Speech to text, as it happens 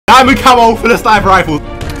Diamond camo for the sniper rifles.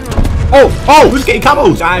 Oh, who's getting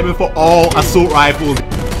camos? Diamond for all assault rifles.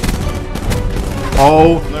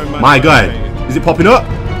 Oh my god. Is it popping up?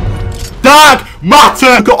 Dark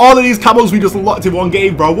matter! Got all of these camos we just unlocked in one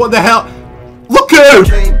game, bro. What the hell? Look at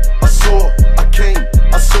him! I saw,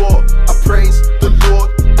 I praise the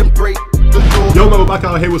Lord, then break the Lord. Yo man, we're back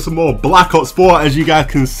out here with some more Black Ops 4, as you guys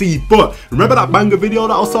can see. But remember that banger video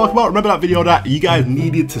that I was talking about? Remember that video that you guys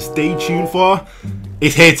needed to stay tuned for?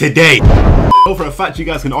 It's here today. Oh, for a fact you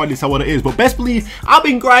guys can already tell what it is, but best believe I've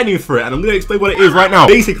been grinding for it and I'm going to explain what it is right now.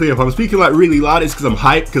 Basically, if I'm speaking like really loud, it's because I'm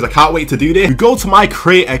hyped, because I can't wait to do this. We go to my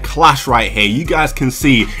creator class right here. You guys can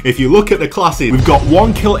see, if you look at the classes, we've got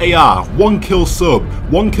 1 kill AR, 1 kill sub,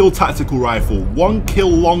 1 kill tactical rifle, 1 kill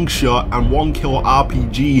long shot, and 1 kill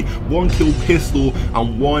RPG, 1 kill pistol,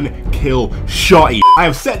 and 1 kill shotty. I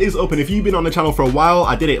have set this up, and if you've been on the channel for a while,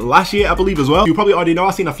 I did it last year, I believe, as well. You probably already know.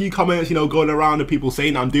 I've seen a few comments, you know, going around of people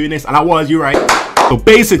saying I'm doing this, and I was, you're right. So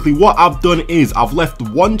basically what I've done is I've left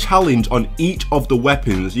 1 challenge on each of the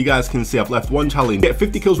weapons. You guys can see I've left 1 challenge. Get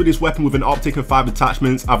 50 kills with this weapon with an optic and 5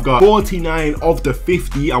 attachments. I've got 49 of the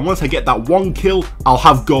 50, and once I get that 1 kill, I'll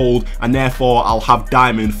have gold, and therefore I'll have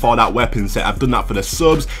diamond for that weapon set. I've done that for the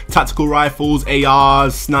subs, tactical rifles,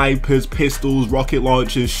 ARs, snipers, pistols, rocket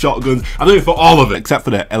launchers, shotguns. I've done it for all of it except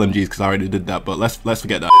for the LMGs, because I already did that, but let's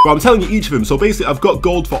forget that. But I'm telling you each of them. So basically I've got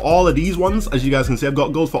gold for all of these ones. As you guys can see, I've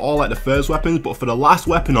got gold for all like the first weapons, but for the last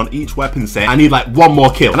weapon on each weapon set, I need like 1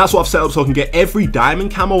 more kill, and that's what I've set up so I can get every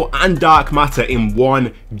diamond camo and dark matter in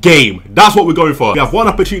 1 game. That's what we're going for. We have 1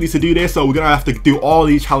 opportunity to do this, so we're gonna have to do all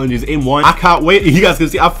these challenges in 1. I can't wait. You guys can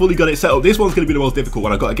see I've fully got it set up. This one's gonna be the most difficult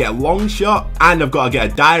one. I've got to get a long shot and I've got to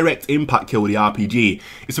get a direct impact kill with the RPG.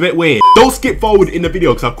 It's a bit weird. Don't skip forward in the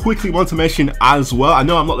video, because I quickly want to mention as well, I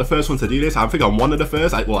know I'm not the first one to do this. I think I'm one of the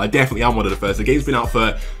first. Well, I definitely am one of the first. The game's been out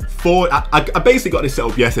for 4, I basically got this set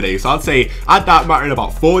up yesterday, so I'd say I had dark matter in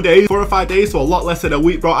about 4 days, 4 or 5 days, so a lot less than a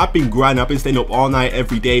week, bro. I've been grinding. I've been staying up all night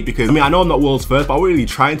every day, because I mean, I know I'm not world's first, but I wasn't really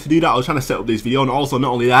trying to do that. I was trying to set up this video, and also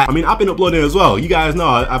not only that, I mean, I've been uploading as well. You guys know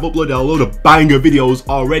I've uploaded a load of banger videos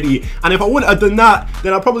already, and if I wouldn't have done that,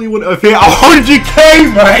 then I probably wouldn't have hit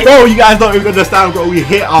 100k, man. Bro, you guys don't even understand, bro. We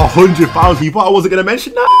hit 100,000. You thought I wasn't gonna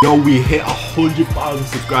mention that? Yo, we hit 100,000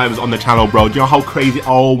 subscribers on the channel, bro. Do you know how crazy?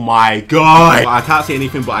 Oh my god. I can't say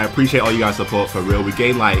anything, but I appreciate all you guys' support, for real. We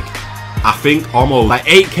gained like, I think almost like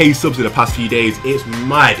 8k subs in the past few days. It's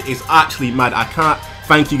mad. It's actually mad. I can't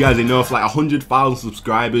thank you guys enough. Like 100,000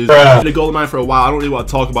 subscribers. I've been a goal of mine for a while. I don't really want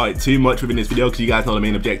to talk about it too much within this video, because you guys know the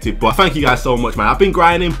main objective, but thank you guys so much, man. I've been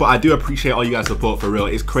grinding, but I do appreciate all you guys' support, for real.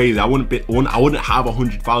 It's crazy. I wouldn't have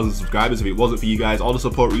 100,000 subscribers if it wasn't for you guys. All the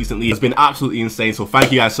support recently has been absolutely insane, so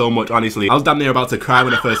thank you guys so much. Honestly, I was damn near about to cry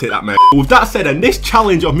when I first hit that, man. But with that said, and this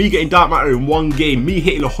challenge of me getting dark matter in 1 game, me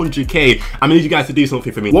hitting 100k, I need you guys to do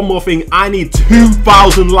something for me. One more thing, I need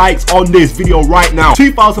 2,000 likes on this video right now.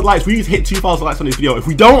 2,000 likes. We need to hit 2,000 likes on this video. If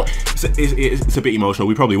we don't, it's a bit emotional.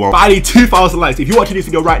 We probably won't, but I need 2,000 likes. If you're watching this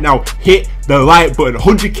video right now, hit the like button.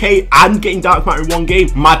 100k and getting dark matter in 1 game,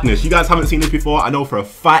 madness. You guys haven't seen this before, I know for a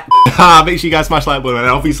fact. Make sure you guys smash the like button, and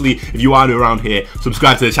obviously if you are new around here,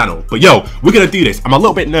 subscribe to the channel. But yo, we're gonna do this. I'm a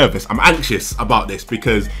little bit nervous. I'm anxious about this,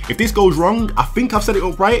 because if this goes wrong, I think I've set it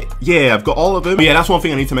up right. Yeah, I've got all of them. But yeah, that's one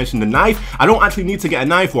thing I need to mention. The knife, I don't actually need to get a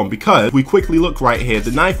knife one, because we quickly look right here. The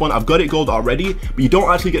knife one, I've got it gold already, but you don't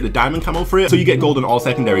actually get the diamond camo for it, so you get gold on all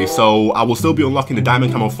secondaries. So I will still be unlocking the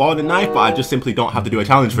diamond camo for the knife, but I just simply don't have to do a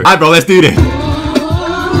challenge for it. Alright, bro, let's do this.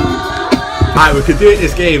 Alright, we can do it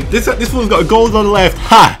this game. This one's got a gold on the left.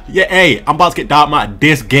 Ha! Yeah, hey, I'm about to get dark matter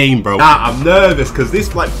this game, bro. Nah, I'm nervous, because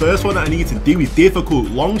this like first one that I need to do is difficult.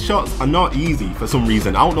 Long shots are not easy for some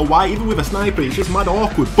reason. I don't know why. Even with a sniper, it's just mad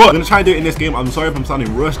awkward. But I'm gonna try and do it in this game. I'm sorry if I'm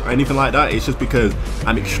sounding rushed or anything like that. It's just because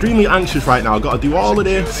I'm extremely anxious right now. I've got to do all of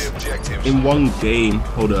this in 1 game.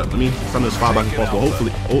 Hold up, let me stand as far back as possible.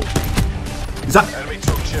 Hopefully, oh, is that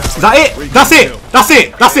it? That's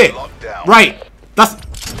it. That's it. Right, that's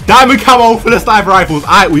diamond camo for the sniper rifles.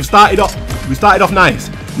 Alright, we've started off nice.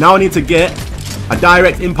 Now I need to get a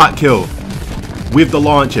direct impact kill with the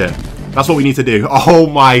launcher. That's what we need to do. Oh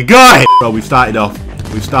my god, bro, we've started off.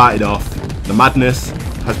 The madness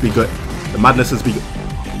has begun.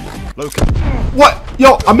 What?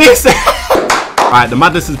 Yo, I missed it. Alright, the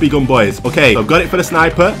madness has begun, boys. Okay, so I've got it for the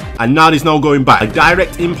sniper, and now there's no going back. A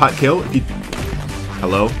direct impact kill.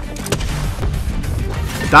 Hello?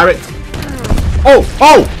 Direct.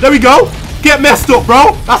 Oh, there we go. Get messed up,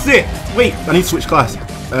 bro. That's it. Wait, I need to switch class.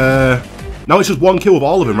 Now it's just 1 kill with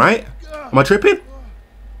all of them, right? Am I tripping?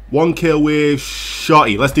 1 kill with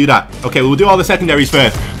shotty. Let's do that. Okay, we'll do all the secondaries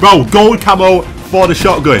first. Bro, gold camo for the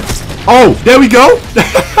shotgun. Oh, there we go.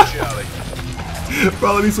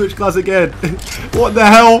 Bro, let me switch class again. What the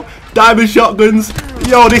hell? Diamond shotguns.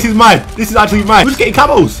 Yo, this is mad. This is actually mad. We're just getting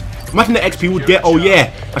camos. Imagine the XP would get. Oh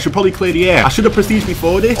yeah, I should probably clear the air. I should have prestige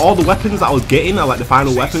before this. All the weapons that I was getting are like the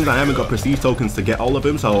final weapons. I haven't got prestige tokens to get all of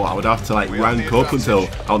them, so I would have to like rank up until,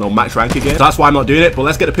 I don't know, max rank again. So that's why I'm not doing it, but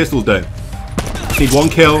let's get the pistols done. Need 1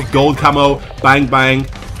 kill, gold camo, bang bang.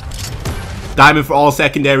 Diamond for all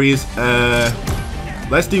secondaries.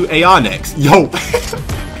 Let's do AR next. Yo.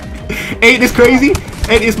 Ain't this crazy?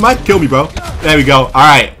 Ain't this mad? Kill me, bro. There we go.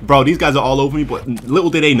 Alright, bro, these guys are all over me, but little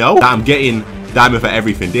did they know that I'm getting diamond for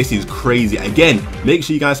everything. This is crazy. Again, make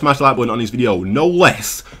sure you guys smash the like button on this video. No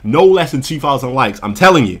less than 2,000 likes. I'm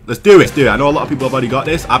telling you. Let's do it. Let's do it. I know a lot of people have already got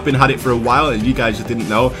this. I've been had it for a while and you guys just didn't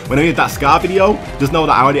know. When I did that Scar video, just know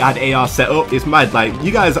that I already had AR set up. It's mad. Like,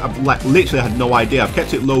 you guys have like literally had no idea. I've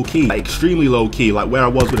kept it low key, like extremely low key, like where I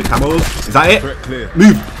was with the camos. Is that it?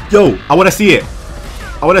 Move. Yo, I want to see it.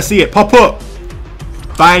 I want to see it. Pop up.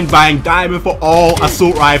 Bang bang, diamond for all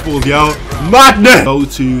assault rifles, yo. Madness! Go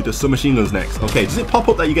to the submachine guns next. Okay, does it pop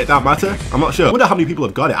up that you get that matter? I'm not sure. I wonder how many people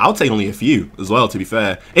have got it. I would say only a few as well, to be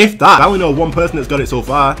fair. If that, I only know one person that's got it so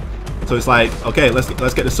far. So it's like, okay, let's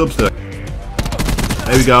get the subs done.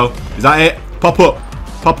 There we go. Is that it? Pop up.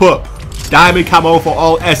 Pop up. Diamond camo for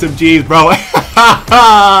all SMGs, bro.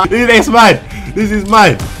 This is mad. This is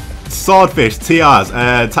mad. Swordfish,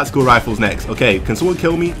 TRs, tactical rifles next. Okay, can someone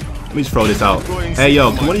kill me? Let me just throw this out. Hey,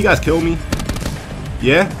 yo, can one of you guys kill me?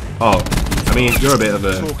 Yeah? Oh, I mean, you're a bit of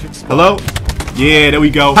a... Hello? Yeah, there we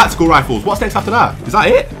go. Tactical rifles. What's next after that? Is that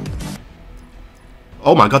it?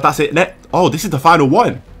 Oh my god, that's it. Oh, this is the final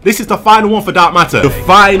one. This is the final one for Dark Matter. The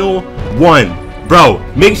final one. Bro,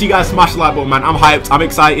 make sure you guys smash the like button, man. I'm hyped. I'm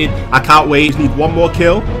excited. I can't wait. Just need one more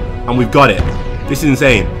kill, and we've got it. This is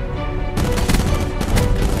insane.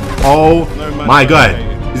 Oh my god.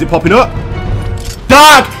 Is it popping up?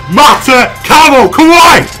 Dark Matter camo, come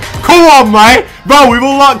on man, bro, we've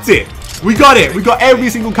unlocked it, we got it, we got every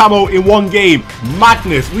single camo in one game.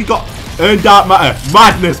 Madness. We got Dark Matter,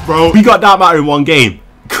 madness, bro. We got Dark Matter in one game.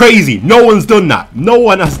 Crazy. No one's done that. No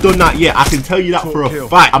one has done that yet. I can tell you that for a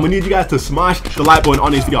fact. I'm gonna need you guys to smash the like button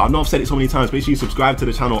on this video. I know I've said it so many times. Make sure you subscribe to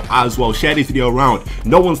the channel as well. Share this video around.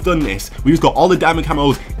 No one's done this. We just got all the diamond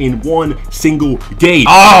camos in one single game.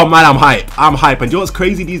 Oh man, I'm hyped. I'm hyped. And you know what's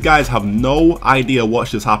crazy? These guys have no idea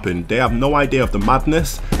what's just happened. They have no idea of the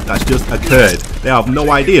madness that's just occurred. They have no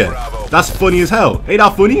idea. That's funny as hell. Ain't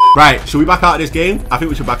that funny? Right, should we back out of this game? I think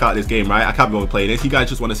we should back out of this game, right? I can't be able to play this. You guys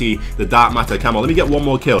just want to see the Dark Matter camo. Let me get one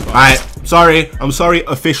more kill. Alright, sorry. I'm sorry,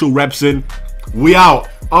 official Rebson. We out.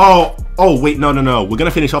 Oh, wait, no. We're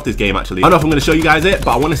gonna finish off this game actually. I don't know if I'm gonna show you guys it,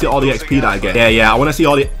 but I want to see all the XP that I get. Yeah, I want to see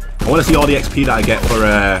all the XP that I get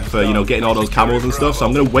for you know, getting all those camos and stuff. So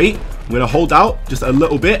I'm gonna wait. I'm gonna hold out just a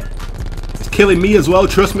little bit. It's killing me as well.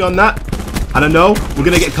 Trust me on that. I don't know. We're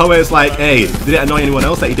gonna get comments like, "Hey, did it annoy anyone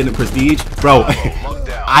else that he didn't prestige, bro?"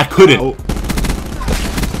 I couldn't. Oh.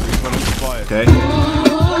 Okay.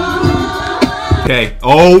 Okay.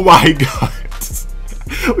 Oh my god.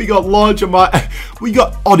 We got launch amount. We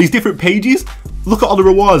got all these different pages. Look at all the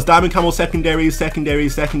rewards. Diamond camo secondaries.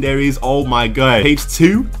 Oh my god. Page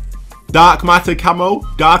 2. Dark Matter camo.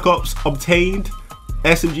 Dark Ops obtained.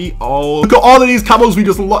 SMG. Oh. Look at all of these camos we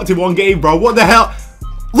just unlocked in one game, bro. What the hell?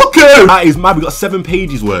 Look at that is mad. We got 7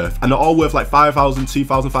 pages worth, and they're all worth like 5,000,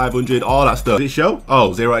 2,500, all that stuff. Does it show?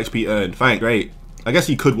 Oh, 0 XP earned. Thanks. Great. I guess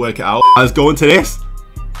you could work it out. Let's go into this.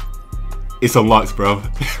 It's unlocked, bro.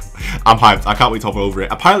 I'm hyped. I can't wait to hop over it.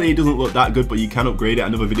 Apparently, it doesn't look that good, but you can upgrade it.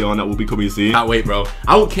 Another video on that will be coming soon. Can't wait, bro.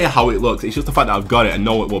 I don't care how it looks. It's just the fact that I've got it and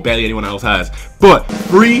know it. Well, barely anyone else has. But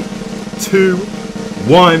 3, 2,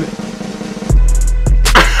 1.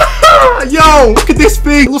 Yo, look at this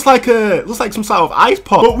thing. It looks like some sort of ice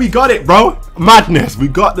pop. But we got it, bro. Madness. We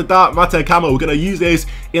got the Dark Matter camo. We're gonna use this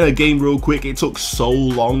in a game real quick. It took so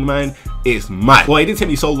long, man. It's mad. Well, it didn't take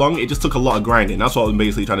me so long. It just took a lot of grinding. That's what I'm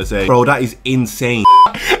basically trying to say. Bro, that is insane.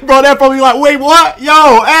 Bro, they're probably like, wait, what?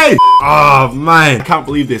 Yo, hey. Oh man, I can't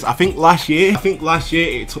believe this. I think last year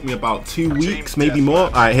it took me about 2 weeks, maybe more.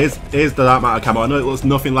 All right, here's the Dark Matter camo. I know it looks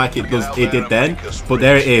nothing like it did then, but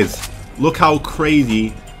there it is. Look how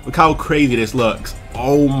crazy. Look how crazy this looks.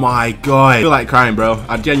 Oh my god. I feel like crying, bro.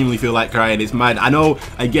 I genuinely feel like crying. It's mad. I know,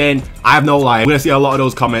 again, I have no lie. I'm gonna see a lot of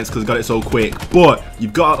those comments because I got it so quick. But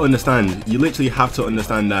you've got to understand. You literally have to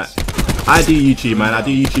understand that I do YouTube, man. I do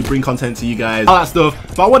YouTube, bring content to you guys, all that stuff.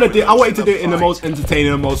 But I wanted to do it in the most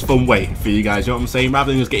entertaining and most fun way for you guys. You know what I'm saying?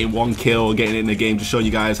 Rather than just getting one kill, getting it in the game, just showing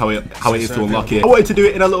you guys how it is to unlock it. I wanted to do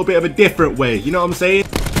it in a little bit of a different way. You know what I'm saying?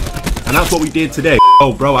 And that's what we did today.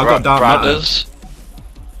 Oh, bro, I got Dark Matter.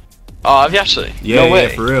 Oh, have you actually? Yeah, no way.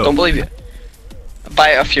 Yeah, for real. Don't believe you.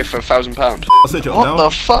 buy it off you for £1,000. I'll search it up now. What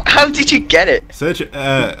the fuck? How did you get it? Search it.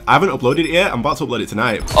 I haven't uploaded it yet. I'm about to upload it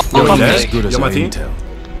tonight. Oh, You're in there? as good as You're my our team? intel.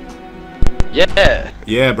 Yeah.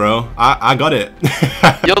 Yeah, bro. I got it.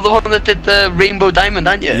 You're the one that did the Rainbow Diamond,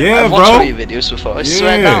 aren't you? Yeah, I've watched bro. all your videos before. I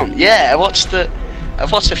swear down. Yeah, I've watched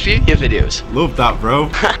a few of your videos. Love that, bro.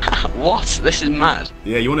 What? This is mad.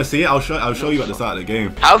 Yeah, you want to see it? I'll show you at the start of the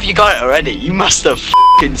game. How have you got it already? You must have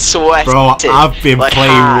f***ing sweated. Bro, I've been like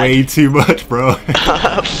playing hard. way too much, bro.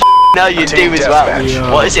 No, you do as well.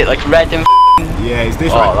 Yeah. What is it, like red and Yeah, it's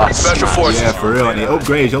this Oh, right. that's Special mad. forces. Yeah, for real. And it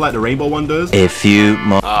upgrades. You're like the rainbow one does. A few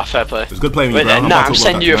more. Oh, fair play. It's good playing with Wait you, there, bro. nah, about I'm to upload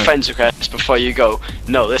sending that you a tonight. friend's request before you go.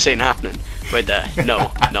 No, this ain't happening. Wait there.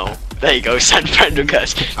 No, no. There you go, send friend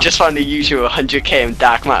request. Just found a YouTube 100k in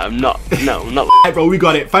dark matter. I'm not. Hey bro, we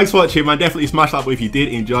got it. Thanks for watching, man. Definitely smash that button if you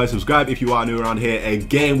did enjoy. Subscribe if you are new around here.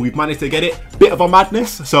 Again, we've managed to get it. Bit of a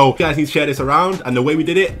madness. So you guys need to share this around. And the way we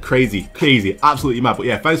did it, crazy. Absolutely mad. But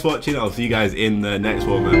yeah, thanks for watching. I'll see you guys in the next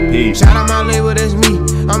one, man. Peace. Shout out my label, that's me.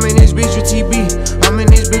 I'm in this bitch with TB. I'm in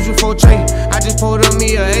this bitch with 4 tray. I just pulled up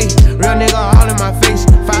me a A. Real nigga all in my face.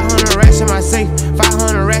 500 racks in my safe.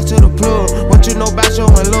 500 racks to the plug. What you know about showing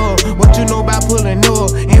love? What you know about pulling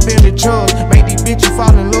up? And building trucks. Make these bitches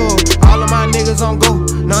fall in love. All of my niggas on go.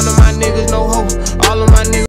 None of my niggas no hope. All of my niggas.